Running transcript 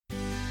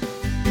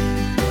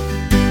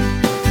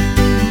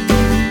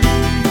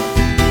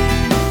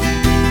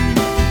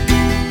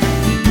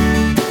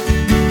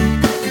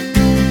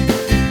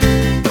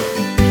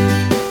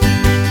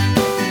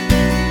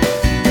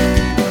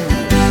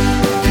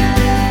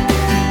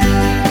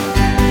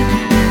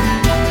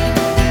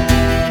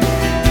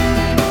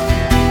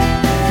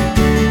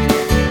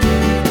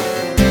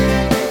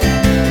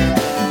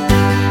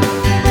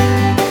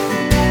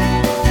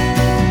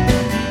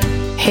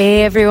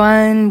Hey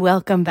everyone,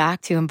 welcome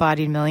back to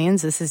Embodied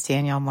Millions. This is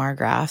Danielle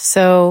Margraf.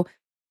 So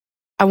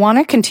I want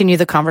to continue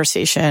the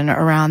conversation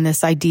around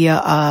this idea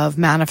of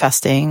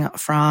manifesting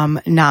from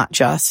not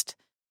just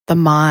the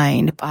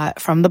mind, but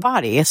from the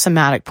body, a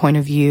somatic point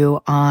of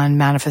view on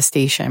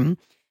manifestation.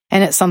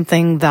 And it's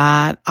something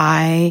that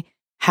I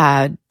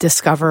had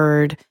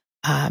discovered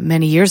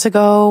many years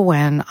ago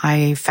when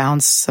I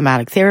found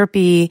somatic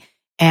therapy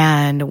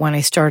and when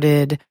I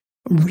started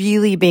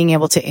really being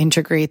able to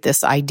integrate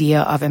this idea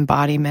of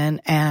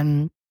embodiment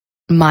and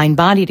mind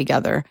body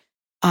together.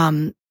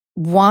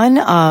 One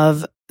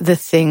of the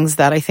things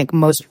that I think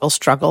most people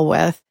struggle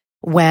with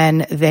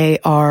when they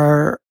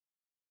are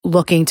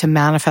looking to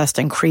manifest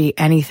and create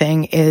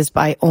anything is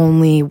by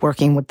only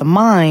working with the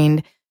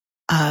mind,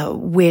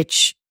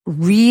 which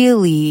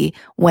really,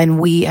 when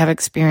we have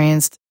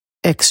experienced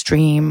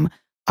extreme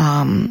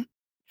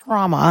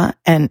trauma,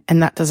 and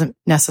that doesn't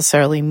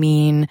necessarily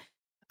mean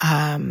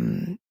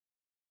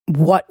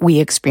what we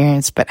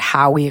experienced, but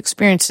how we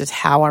experienced it,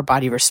 how our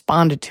body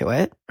responded to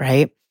it,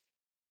 right?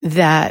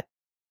 That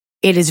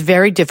it is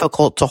very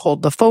difficult to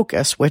hold the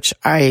focus, which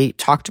I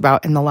talked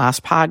about in the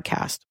last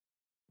podcast.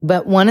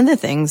 But one of the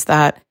things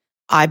that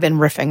I've been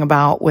riffing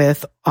about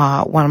with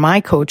one of my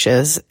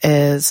coaches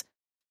is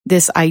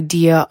this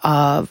idea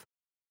of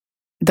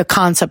the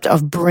concept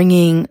of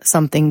bringing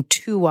something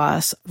to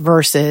us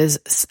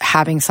versus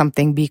having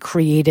something be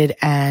created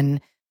and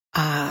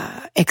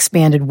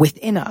expanded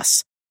within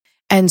us.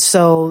 And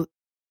so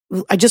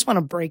I just want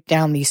to break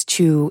down these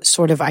two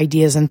sort of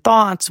ideas and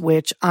thoughts,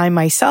 which I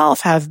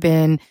myself have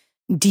been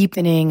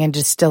deepening and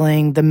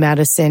distilling the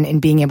medicine and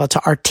being able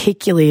to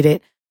articulate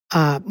it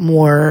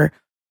more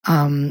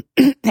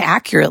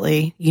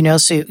accurately,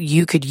 so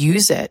you could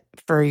use it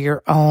for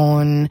your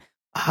own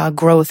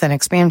growth and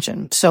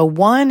expansion. So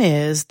one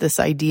is this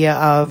idea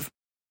of,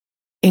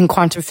 in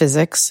quantum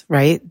physics,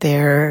 right,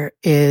 there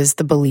is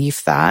the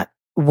belief that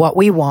what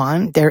we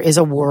want, there is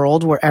a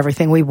world where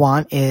everything we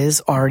want it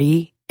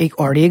already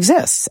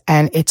exists.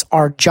 And it's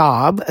our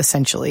job,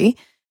 essentially,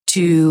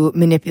 to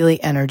manipulate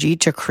energy,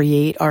 to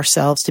create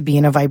ourselves to be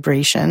in a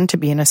vibration, to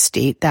be in a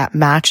state that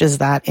matches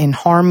that, in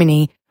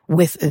harmony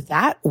with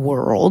that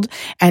world.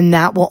 And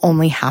that will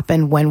only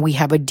happen when we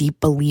have a deep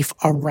belief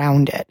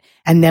around it.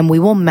 And then we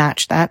will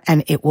match that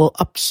and it will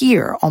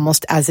appear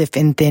almost as if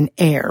in thin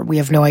air. We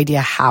have no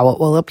idea how it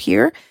will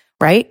appear,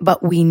 right?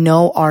 But we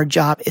know our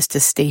job is to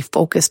stay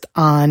focused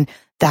on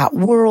that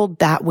world,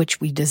 that which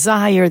we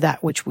desire,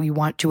 that which we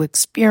want to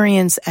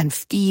experience and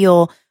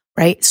feel,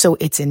 right? So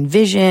it's in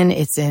vision,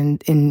 it's in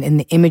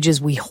the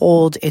images we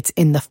hold, it's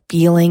in the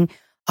feeling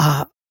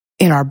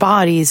in our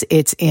bodies,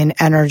 it's in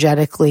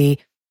energetically,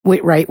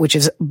 right? Which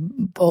is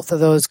both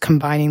of those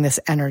combining this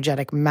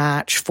energetic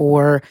match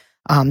for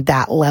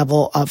that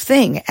level of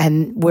thing.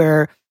 And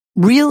we're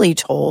really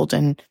told,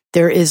 and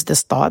there is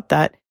this thought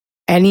that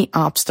any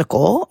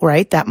obstacle,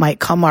 right, that might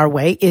come our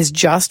way is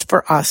just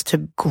for us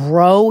to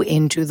grow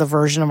into the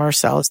version of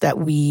ourselves that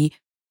we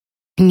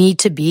need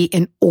to be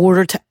in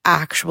order to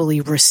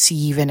actually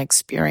receive and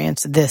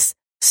experience this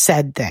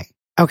said thing.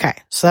 Okay,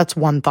 so that's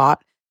one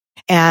thought.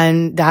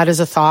 And that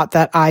is a thought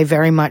that I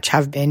very much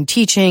have been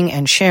teaching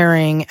and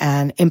sharing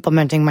and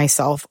implementing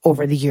myself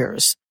over the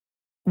years.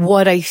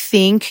 What I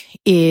think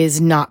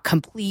is not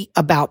complete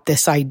about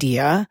this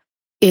idea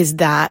is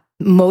that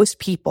most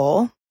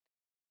people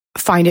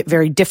find it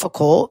very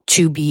difficult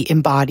to be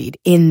embodied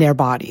in their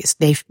bodies.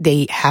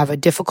 They have a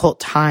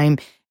difficult time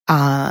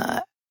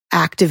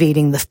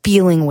activating the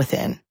feeling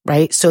within,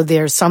 right? So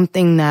there's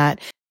something that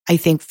I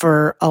think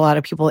for a lot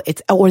of people,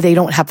 or they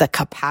don't have the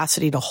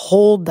capacity to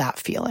hold that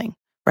feeling,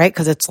 right?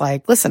 Because it's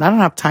like, listen, I don't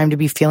have time to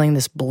be feeling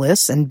this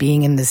bliss and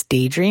being in this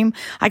daydream.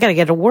 I got to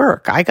get to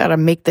work. I got to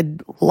make the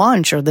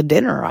lunch or the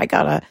dinner. I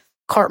got to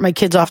cart my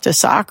kids off to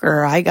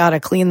soccer. I got to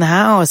clean the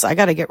house. I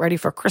got to get ready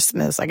for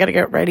Christmas. I got to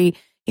get ready.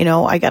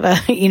 I got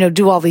to,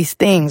 do all these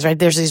things, right?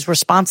 There's these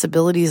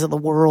responsibilities of the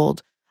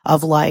world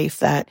of life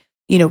that,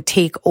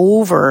 take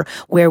over,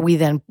 where we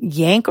then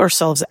yank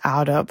ourselves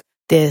out of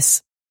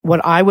this,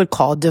 what I would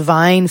call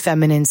divine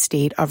feminine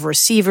state of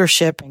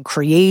receivership and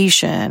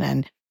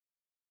creation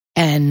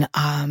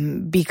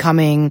and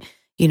becoming,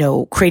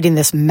 creating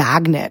this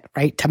magnet,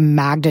 right? To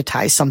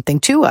magnetize something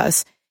to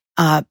us,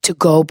 to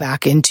go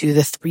back into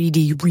the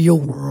 3D real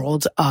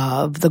world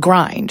of the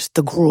grind,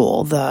 the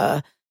gruel,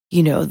 the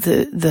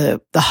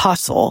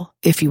hustle,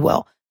 if you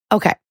will.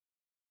 Okay.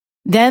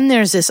 Then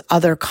there's this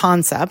other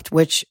concept,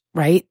 which,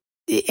 right.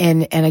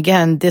 And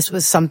again, this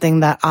was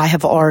something that I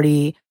have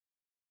already,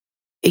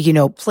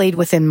 played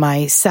within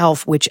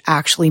myself, which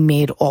actually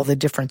made all the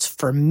difference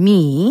for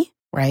me,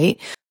 right?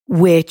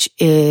 Which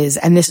is,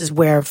 and this is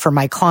where for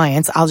my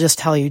clients, I'll just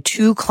tell you,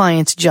 2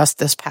 clients just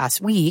this past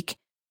week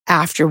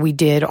after we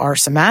did our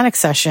somatic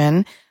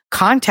session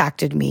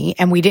contacted me,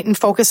 and we didn't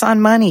focus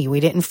on money. We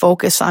didn't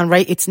focus on,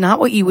 right? It's not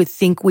what you would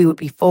think we would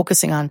be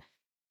focusing on,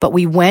 but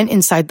we went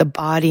inside the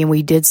body and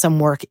we did some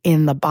work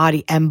in the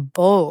body, and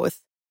both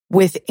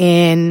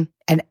within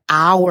an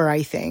hour,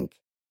 I think,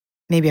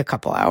 maybe a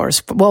couple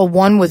hours. Well,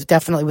 one was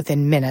definitely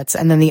within minutes,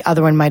 and then the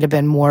other one might have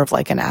been more of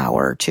like an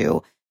hour or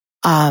two,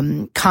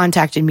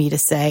 contacted me to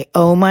say,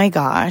 oh my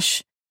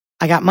gosh,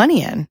 I got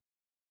money in.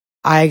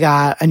 I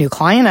got a new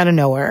client out of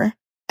nowhere.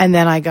 And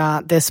then I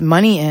got this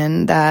money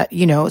in that,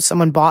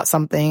 someone bought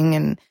something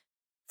and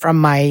from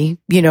my,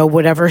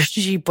 whatever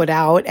she put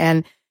out.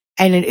 And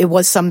it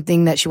was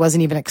something that she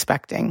wasn't even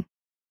expecting.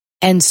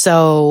 And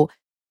so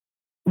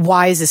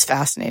why is this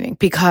fascinating?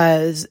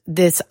 Because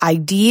this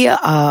idea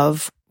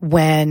of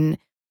when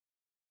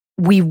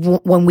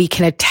we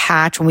can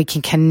attach, when we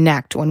can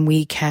connect, when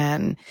we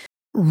can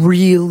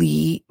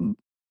really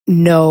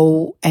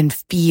know and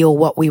feel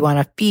what we want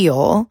to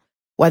feel,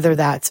 whether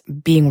that's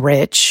being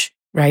rich,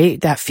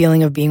 right? That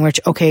feeling of being rich.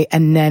 Okay.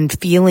 And then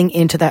feeling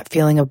into that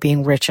feeling of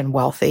being rich and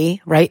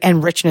wealthy, right?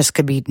 And richness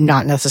could be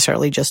not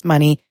necessarily just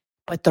money,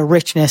 but the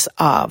richness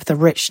of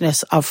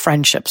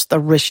friendships, the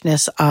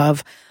richness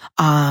of,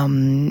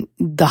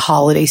 the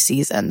holiday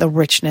season, the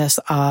richness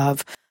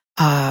of,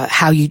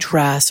 how you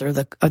dress or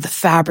the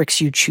fabrics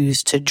you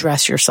choose to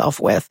dress yourself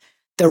with,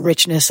 the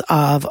richness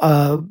of,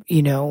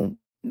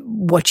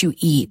 what you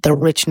eat, the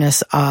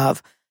richness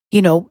of,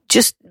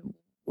 just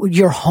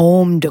your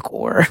home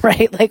decor,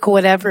 right? Like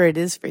whatever it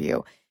is for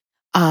you.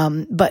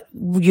 But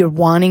you're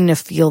wanting to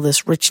feel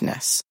this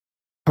richness,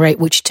 right?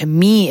 Which to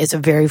me is a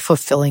very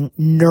fulfilling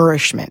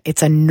nourishment.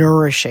 It's a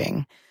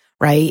nourishing,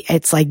 right?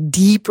 It's like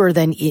deeper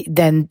than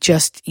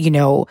just,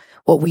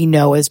 what we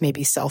know as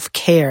maybe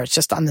self-care. It's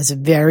just on this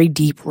very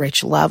deep,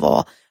 rich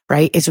level,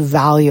 right? It's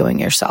valuing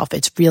yourself.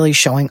 It's really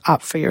showing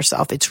up for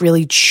yourself. It's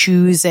really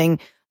choosing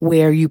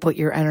where you put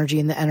your energy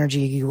and the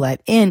energy you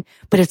let in,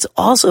 but it's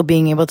also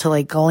being able to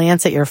like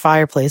glance at your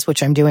fireplace,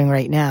 which I'm doing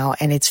right now.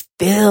 And it's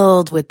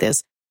filled with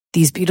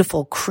these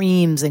beautiful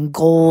creams and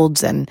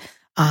golds and,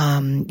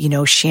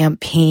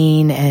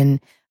 champagne and,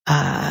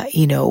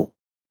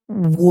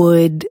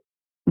 wood,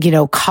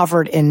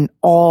 covered in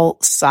all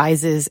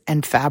sizes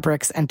and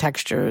fabrics and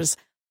textures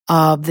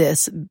of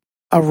this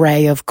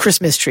array of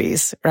Christmas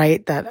trees,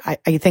 right? That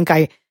I think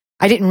I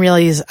didn't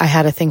realize I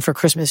had a thing for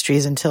Christmas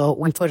trees until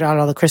we put out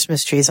all the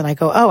Christmas trees and I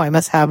go, oh, I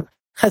must have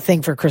a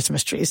thing for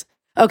Christmas trees.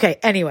 Okay.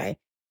 Anyway,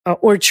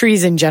 or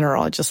trees in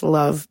general. I just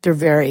love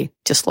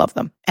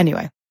them.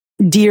 Anyway,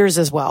 deers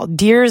as well.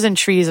 Deers and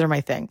trees are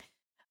my thing.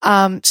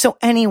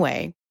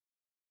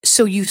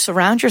 So you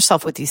surround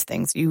yourself with these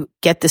things, you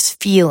get this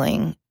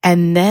feeling,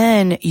 and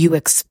then you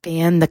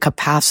expand the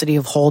capacity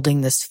of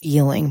holding this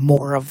feeling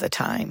more of the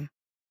time,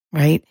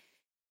 right?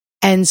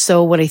 And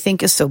so what I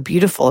think is so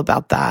beautiful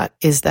about that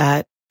is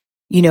that,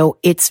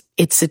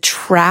 it's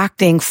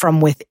attracting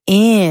from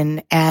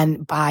within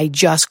and by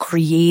just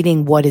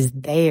creating what is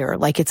there.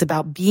 Like it's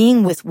about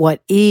being with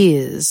what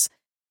is.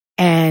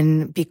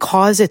 And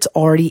because it's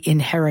already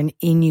inherent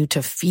in you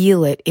to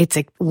feel it, it's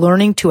like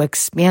learning to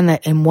expand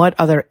that in what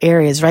other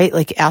areas, right?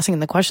 Like asking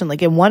the question,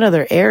 like in what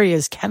other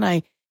areas can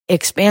I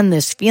expand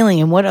this feeling?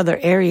 In what other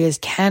areas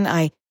can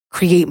I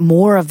create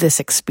more of this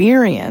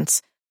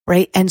experience?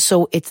 Right. And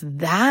so it's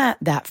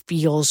that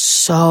feels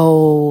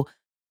so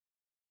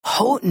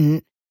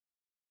potent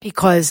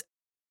because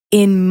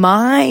in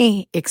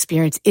my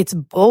experience, it's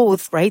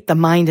both, right? The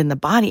mind and the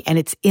body. And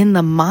it's in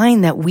the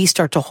mind that we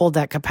start to hold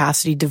that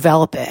capacity,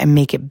 develop it and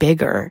make it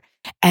bigger.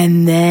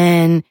 And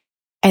then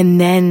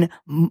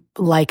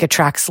like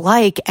attracts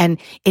like. And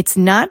it's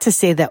not to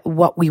say that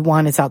what we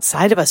want is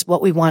outside of us.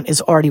 What we want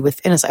is already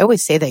within us. I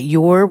always say that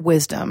your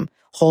wisdom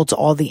holds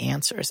all the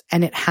answers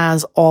and it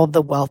has all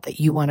the wealth that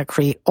you want to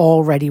create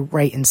already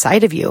right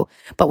inside of you.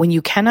 But when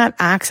you cannot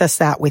access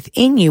that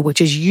within you,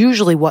 which is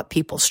usually what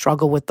people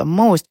struggle with the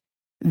most,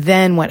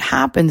 then what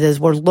happens is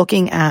we're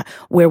looking at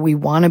where we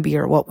want to be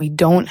or what we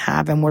don't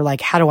have. And we're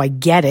like, how do I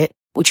get it?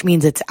 Which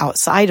means it's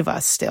outside of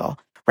us still,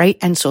 right?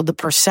 And so the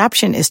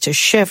perception is to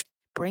shift,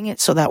 bring it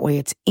so that way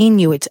it's in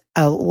you. It's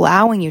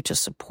allowing you to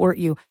support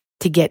you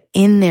to get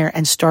in there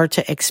and start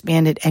to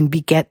expand it and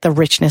get the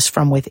richness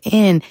from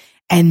within.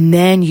 And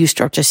then you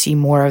start to see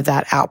more of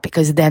that out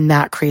because then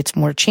that creates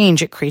more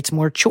change. It creates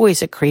more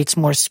choice. It creates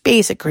more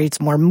space. It creates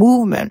more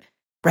movement,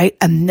 right?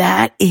 And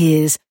that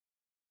is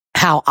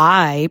how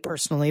I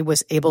personally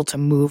was able to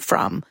move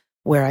from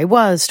where I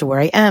was to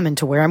where I am and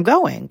to where I'm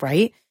going,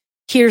 right?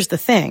 Here's the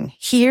thing.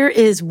 Here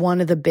is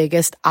one of the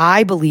biggest,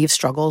 I believe,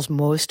 struggles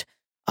most,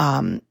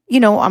 I'm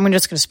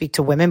just going to speak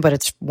to women, but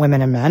it's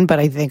women and men, but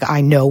I think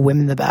I know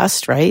women the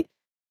best, right?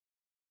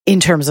 In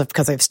terms of,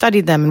 because I've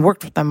studied them and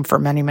worked with them for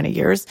many, many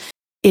years,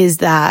 is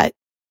that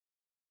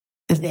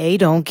they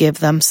don't give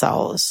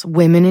themselves,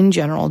 women in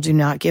general do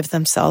not give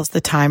themselves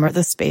the time or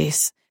the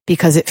space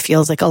because it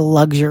feels like a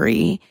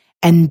luxury.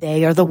 And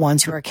they are the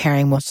ones who are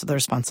carrying most of the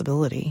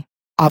responsibility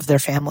of their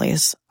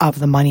families, of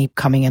the money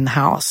coming in the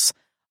house,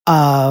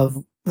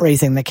 of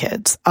raising the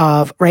kids,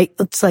 right?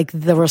 It's like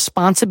the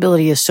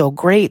responsibility is so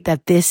great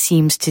that this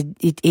seems to,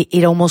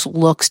 it almost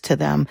looks to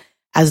them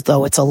as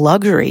though it's a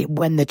luxury,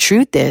 when the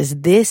truth is,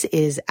 this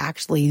is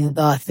actually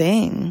the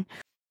thing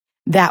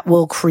that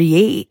will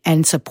create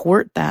and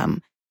support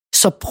them.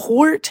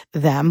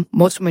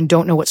 Most women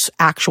don't know what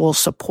actual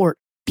support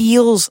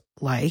feels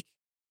like.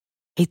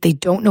 right? They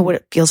don't know what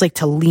it feels like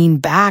to lean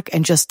back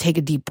and just take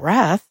a deep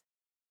breath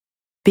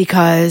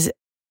because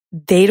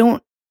they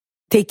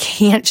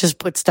can't just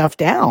put stuff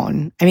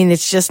down. I mean,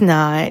 it's just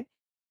not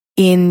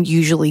in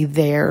usually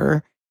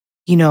their,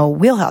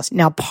 wheelhouse.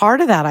 Now,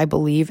 part of that, I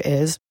believe,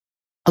 is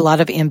a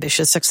lot of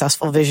ambitious,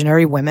 successful,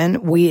 visionary women.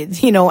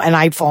 And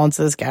I fall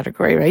into this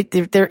category, right?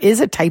 There is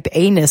a type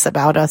A-ness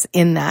about us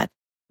in that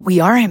we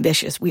are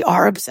ambitious. We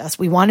are obsessed.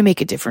 We want to make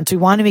a difference. We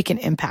want to make an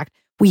impact.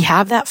 We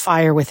have that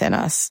fire within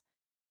us,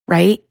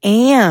 right?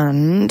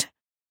 And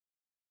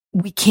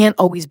we can't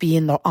always be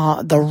in the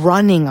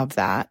running of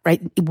that,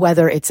 right?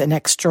 Whether it's an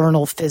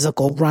external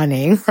physical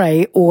running,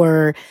 right?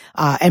 Or,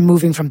 and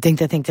moving from thing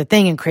to thing to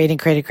thing and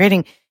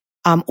creating,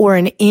 or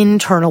an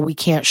internal, we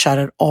can't shut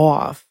it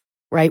off,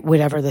 right?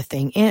 Whatever the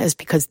thing is,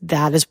 because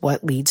that is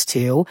what leads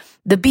to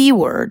the B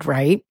word,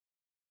 right?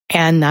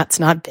 And that's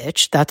not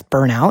bitch, that's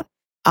burnout,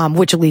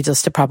 which leads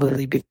us to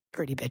probably be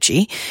pretty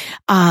bitchy.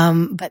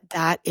 But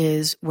that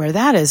is where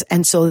that is.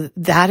 And so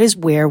that is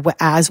where,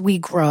 as we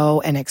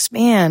grow and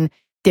expand,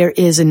 there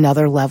is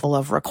another level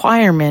of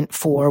requirement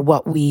for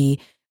what we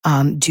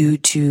do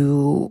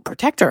to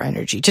protect our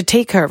energy, to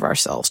take care of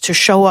ourselves, to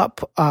show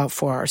up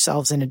for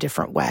ourselves in a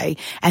different way.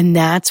 And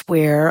that's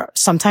where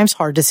sometimes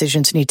hard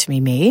decisions need to be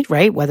made,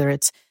 right? Whether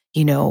it's,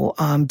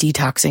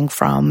 detoxing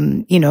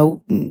from,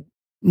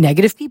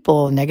 negative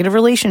people, negative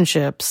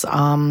relationships,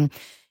 things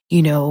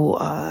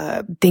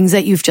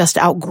that you've just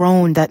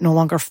outgrown that no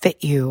longer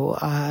fit you,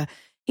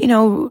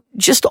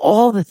 just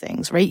all the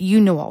things, right?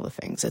 All the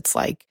things. It's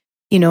like,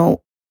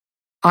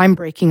 I'm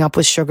breaking up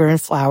with sugar and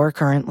flour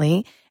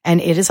currently,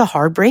 and it is a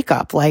hard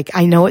breakup. Like,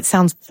 I know it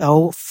sounds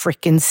so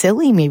freaking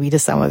silly maybe to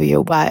some of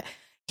you, but,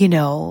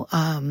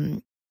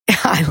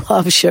 I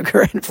love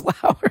sugar and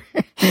flour.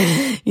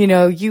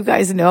 You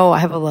guys know I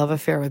have a love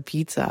affair with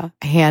pizza,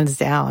 hands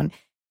down.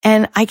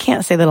 And I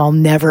can't say that I'll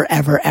never,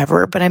 ever,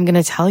 ever, but I'm going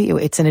to tell you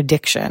it's an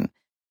addiction,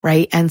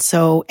 right? And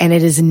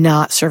it is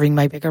not serving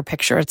my bigger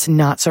picture. It's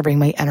not serving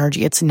my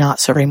energy. It's not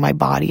serving my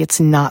body. It's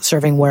not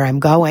serving where I'm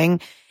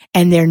going.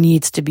 And there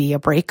needs to be a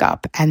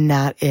breakup. And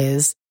that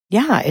is,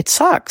 it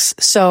sucks.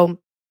 So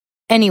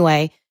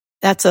anyway,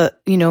 that's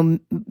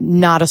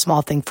not a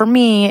small thing for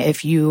me.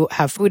 If you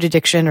have food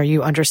addiction, or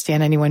you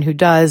understand anyone who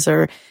does,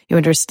 or you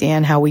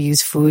understand how we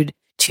use food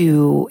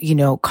to,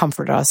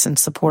 comfort us and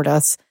support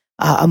us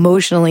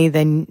emotionally,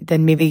 then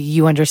maybe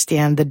you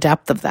understand the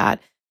depth of that.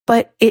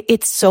 But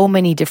it's so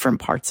many different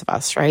parts of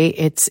us, right?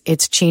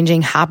 It's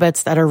changing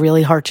habits that are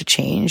really hard to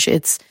change.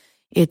 It's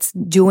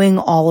doing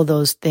all of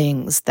those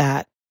things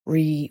that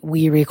we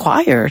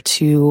require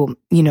to,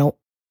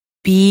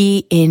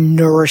 be in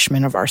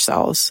nourishment of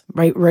ourselves,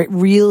 right?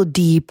 Real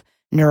deep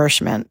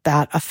nourishment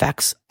that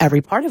affects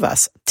every part of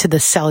us to the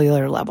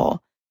cellular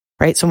level,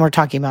 right? So when we're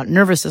talking about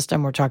nervous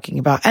system, we're talking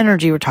about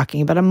energy, we're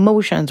talking about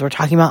emotions, we're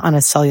talking about on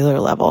a cellular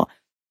level.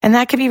 And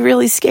that can be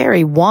really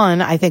scary.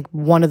 I think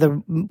one of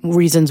the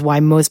reasons why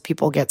most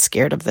people get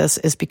scared of this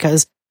is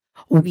because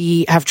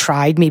we have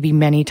tried maybe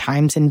many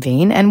times in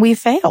vain and we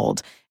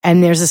failed.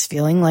 And there's this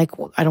feeling like,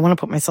 well, I don't want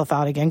to put myself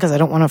out again because I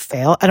don't want to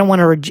fail. I don't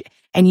want to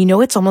and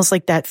it's almost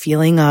like that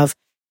feeling of,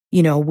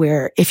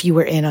 where if you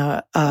were in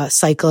a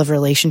cycle of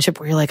relationship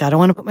where you're like, I don't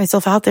want to put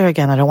myself out there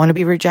again. I don't want to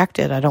be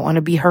rejected. I don't want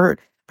to be hurt,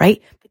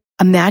 right?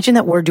 Imagine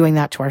that we're doing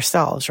that to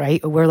ourselves,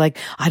 right? We're like,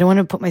 I don't want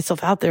to put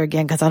myself out there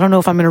again because I don't know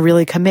if I'm going to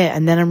really commit.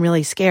 And then I'm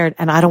really scared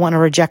and I don't want to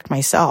reject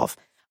myself.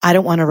 I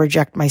don't want to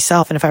reject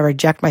myself. And if I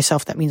reject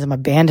myself, that means I'm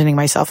abandoning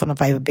myself. And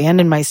if I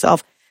abandon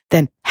myself,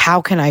 then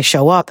how can I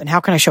show up? And how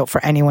can I show up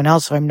for anyone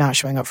else if I'm not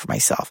showing up for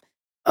myself?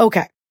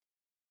 Okay.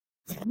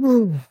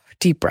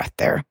 Deep breath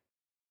there.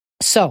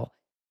 So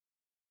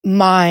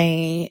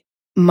my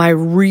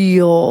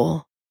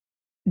real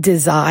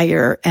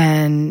desire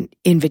and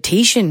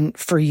invitation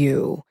for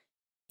you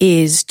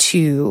is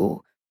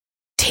to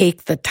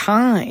take the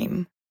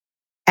time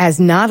as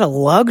not a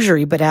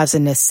luxury, but as a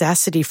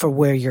necessity for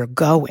where you're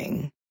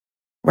going,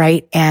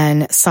 right?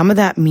 And some of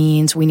that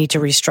means we need to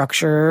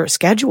restructure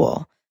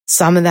schedule.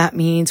 Some of that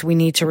means we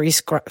need to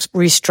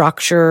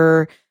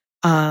restructure,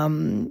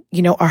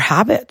 our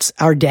habits,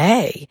 our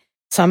day.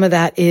 Some of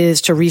that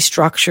is to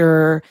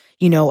restructure,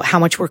 how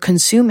much we're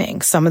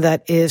consuming. Some of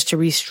that is to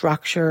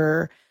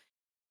restructure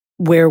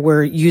where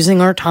we're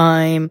using our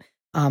time,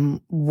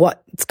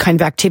 what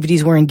kind of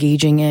activities we're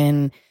engaging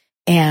in.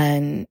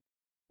 And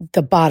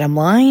the bottom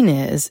line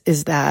is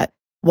that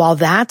while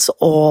that's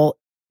all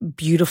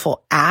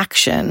beautiful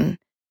action,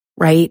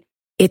 right?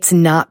 It's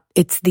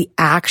the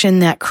action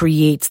that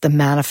creates the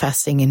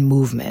manifesting in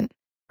movement,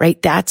 right?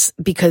 That's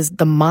because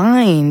the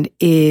mind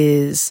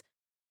is,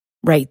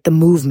 right, the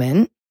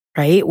movement,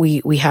 right?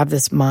 We have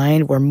this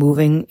mind, we're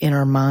moving in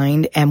our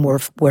mind and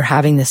we're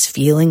having this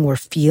feeling, we're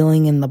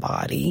feeling in the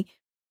body.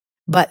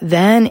 But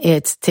then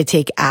it's to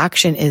take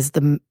action is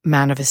the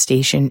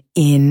manifestation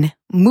in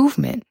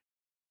movement,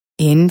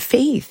 in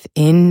faith,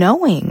 in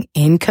knowing,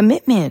 in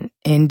commitment,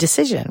 in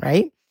decision,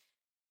 right?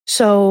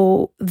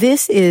 So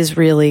this is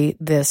really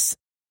this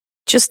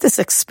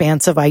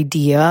expansive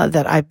idea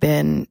that I've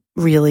been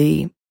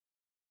really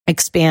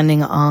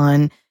expanding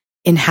on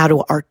in how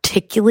to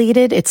articulate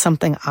it. It's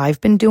something I've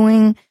been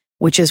doing,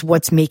 which is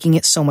what's making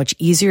it so much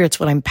easier. It's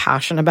what I'm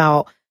passionate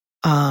about,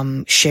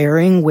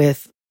 sharing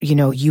with,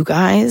 you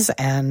guys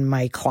and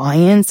my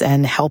clients,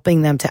 and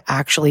helping them to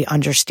actually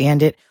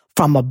understand it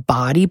from a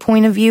body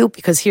point of view.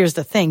 Because here's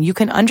the thing, you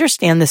can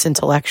understand this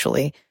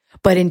intellectually,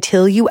 but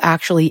until you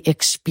actually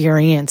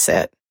experience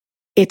it,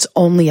 it's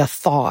only a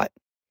thought.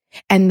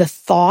 And the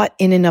thought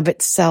in and of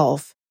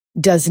itself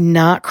does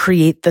not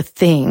create the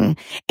thing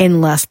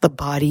unless the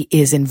body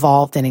is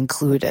involved and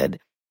included.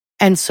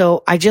 And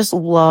so I just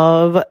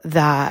love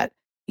that,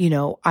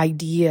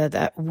 idea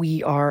that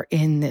we are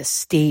in this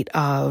state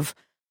of,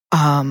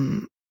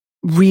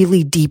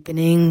 really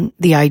deepening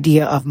the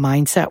idea of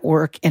mindset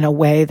work in a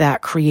way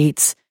that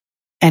creates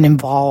and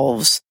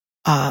involves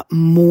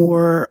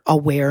more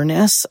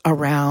awareness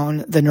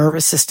around the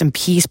nervous system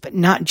piece, but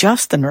not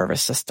just the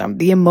nervous system,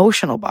 the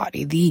emotional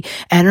body, the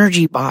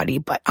energy body,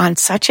 but on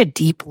such a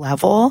deep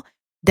level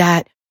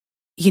that,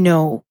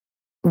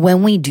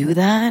 when we do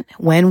that,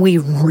 when we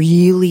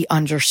really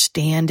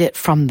understand it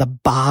from the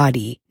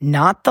body,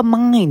 not the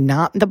mind,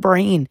 not the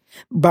brain,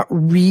 but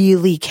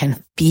really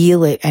can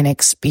feel it and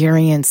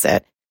experience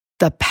it,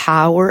 the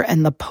power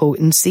and the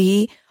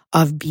potency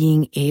of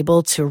being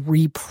able to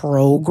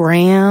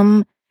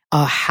reprogram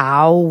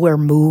how we're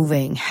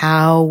moving,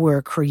 how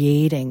we're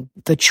creating,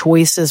 the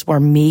choices we're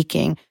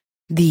making,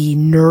 the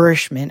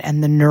nourishment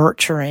and the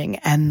nurturing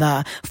and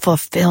the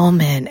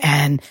fulfillment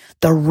and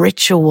the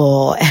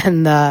ritual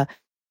and the,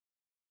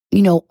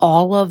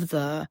 all of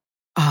the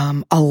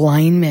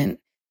alignment,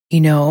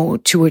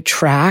 to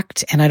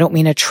attract. And I don't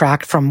mean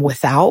attract from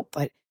without,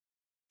 but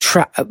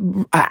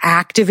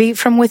activate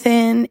from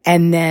within,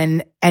 and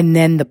then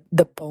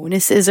the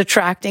bonus is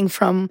attracting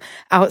from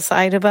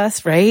outside of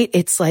us, right?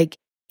 It's like,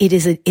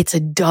 it's a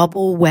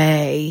double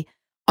way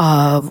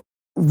of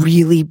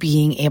really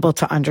being able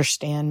to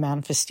understand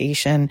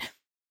manifestation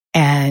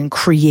and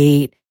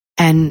create.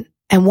 And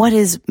what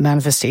is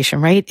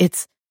manifestation, right?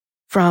 It's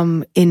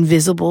from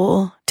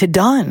invisible to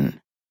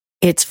done.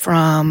 It's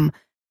from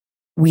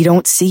we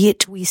don't see it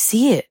till we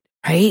see it,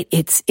 right?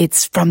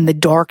 It's from the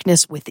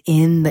darkness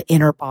within the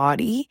inner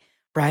body,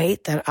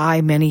 right? That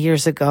I, many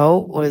years ago,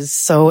 was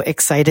so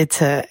excited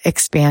to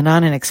expand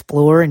on and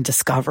explore and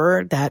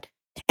discover that.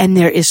 And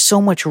there is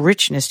so much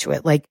richness to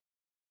it. Like,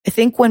 I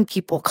think when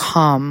people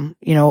come,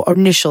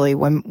 initially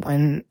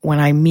when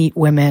I meet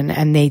women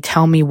and they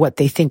tell me what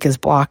they think is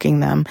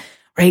blocking them,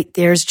 right?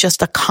 There's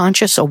just a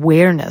conscious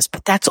awareness,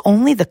 but that's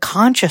only the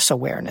conscious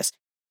awareness.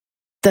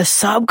 The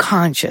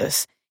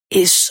subconscious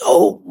is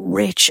so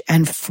rich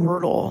and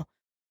fertile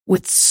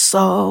with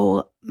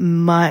so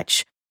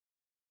much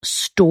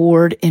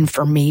stored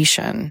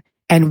information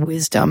and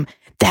wisdom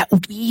that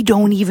we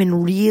don't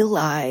even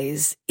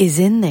realize is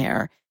in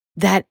there.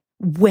 That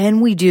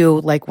when we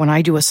do, like when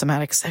I do a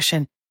somatic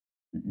session,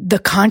 the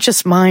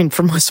conscious mind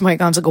for most of my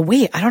clients will go,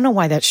 wait, I don't know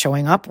why that's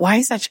showing up. Why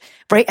is that?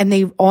 Right. And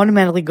they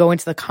automatically go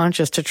into the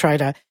conscious to try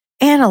to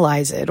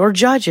analyze it or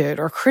judge it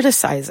or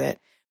criticize it.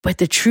 But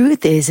the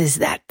truth is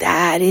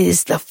that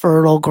is the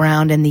fertile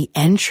ground and the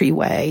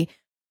entryway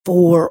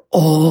for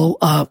all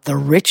of the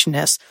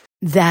richness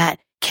that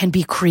can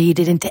be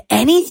created into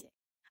anything.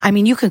 I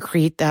mean, you can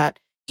create that,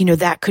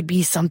 that could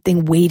be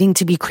something waiting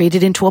to be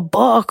created into a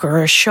book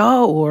or a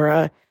show or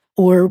a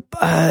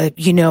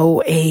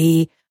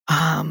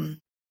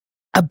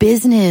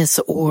business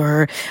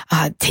or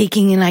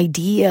taking an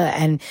idea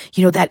and,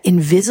 that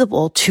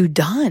invisible to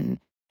done.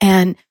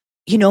 And,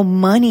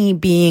 money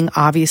being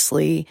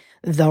obviously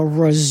the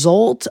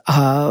result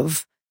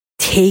of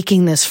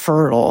taking this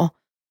fertile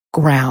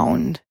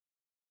ground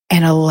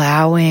and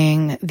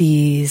allowing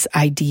these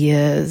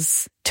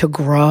ideas to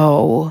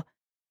grow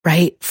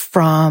right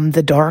from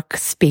the dark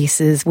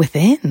spaces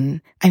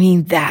within. I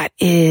mean,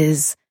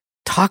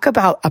 talk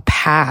about a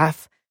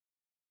path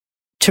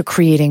to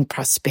creating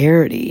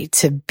prosperity,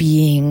 to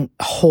being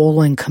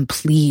whole and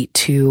complete,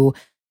 to,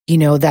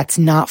 that's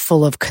not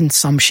full of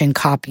consumption,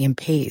 copy and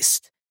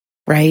paste,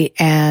 right?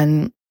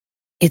 And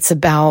it's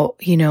about,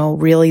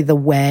 really the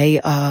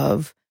way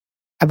of,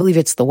 I believe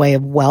it's the way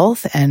of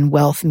wealth, and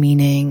wealth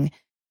meaning,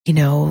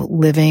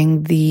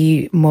 living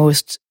the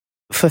most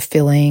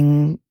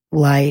fulfilling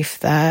life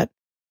that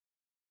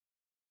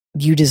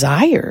you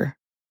desire,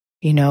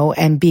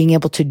 and being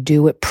able to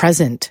do it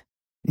present,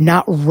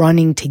 not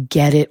running to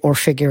get it or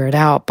figure it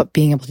out, but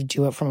being able to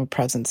do it from a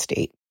present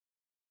state.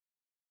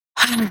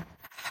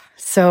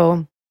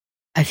 So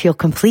I feel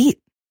complete.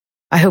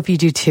 I hope you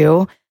do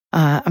too.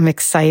 I'm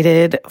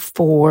excited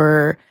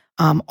for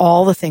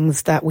all the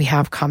things that we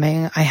have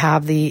coming. I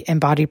have the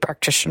Embodied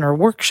Practitioner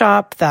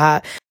Workshop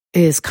that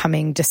is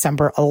coming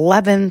December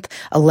 11th,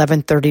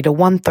 11:30 to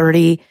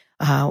 1:30.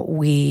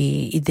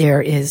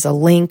 There is a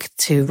link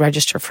to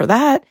register for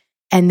that.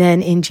 And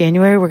then in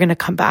January, we're going to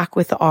come back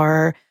with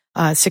our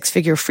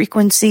 6-figure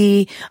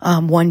frequency,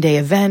 1-day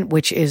event,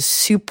 which is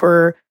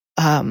super,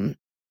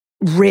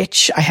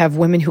 rich. I have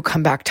women who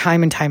come back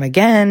time and time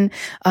again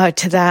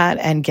to that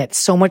and get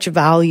so much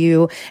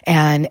value.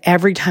 And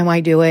every time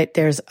I do it,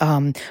 there's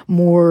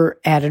more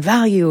added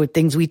value,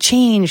 things we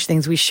change,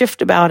 things we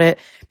shift about it,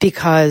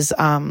 because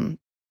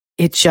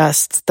it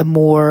just the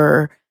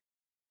more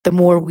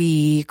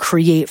we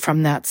create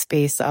from that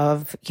space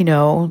of,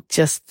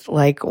 just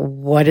like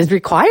what is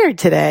required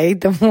today,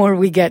 the more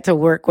we get to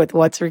work with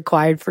what's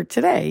required for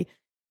today.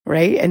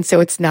 Right. And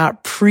so it's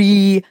not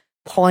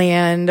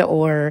pre-planned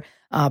or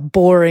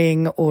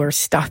boring or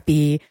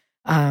stuffy.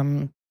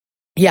 It'll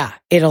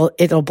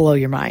blow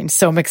your mind.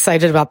 So I'm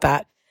excited about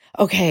that.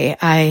 Okay.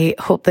 I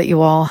hope that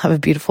you all have a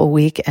beautiful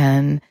week.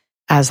 And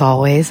as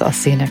always, I'll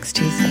see you next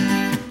Tuesday.